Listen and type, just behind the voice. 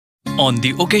On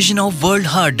the occasion of World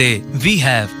Heart Day, we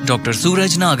have Dr.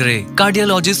 Suraj Nagre,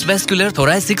 cardiologist, vascular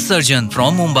thoracic surgeon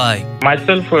from Mumbai.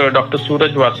 Myself, Dr.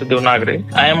 Suraj Vasudev Nagre.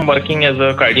 I am working as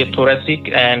a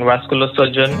cardiothoracic and vascular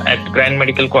surgeon at Grand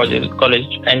Medical College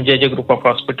and JJ Group of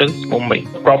Hospitals, Mumbai.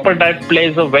 Proper diet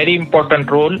plays a very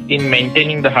important role in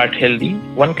maintaining the heart healthy.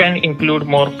 One can include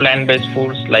more plant-based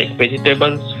foods like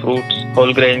vegetables, fruits,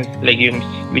 whole grains, legumes,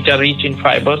 which are rich in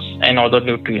fibers and other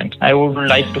nutrients. I would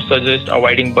like to suggest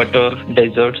avoiding butter,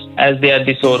 desserts, as they are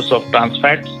the source of trans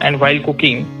fats, and while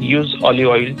cooking, use olive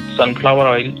oil, sunflower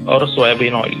oil or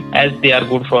soybean oil as they are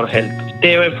good for health.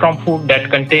 Stay away from food that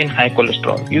contain high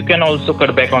cholesterol. You can also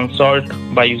cut back on salt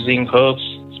by using herbs,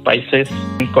 spices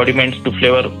and condiments to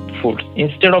flavor food.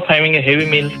 Instead of having a heavy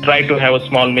meal, try to have a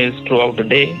small meals throughout the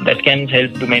day that can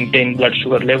help to maintain blood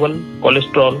sugar level,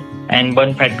 cholesterol and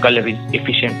burn fat calories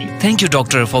efficiently. Thank you,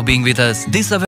 doctor, for being with us. This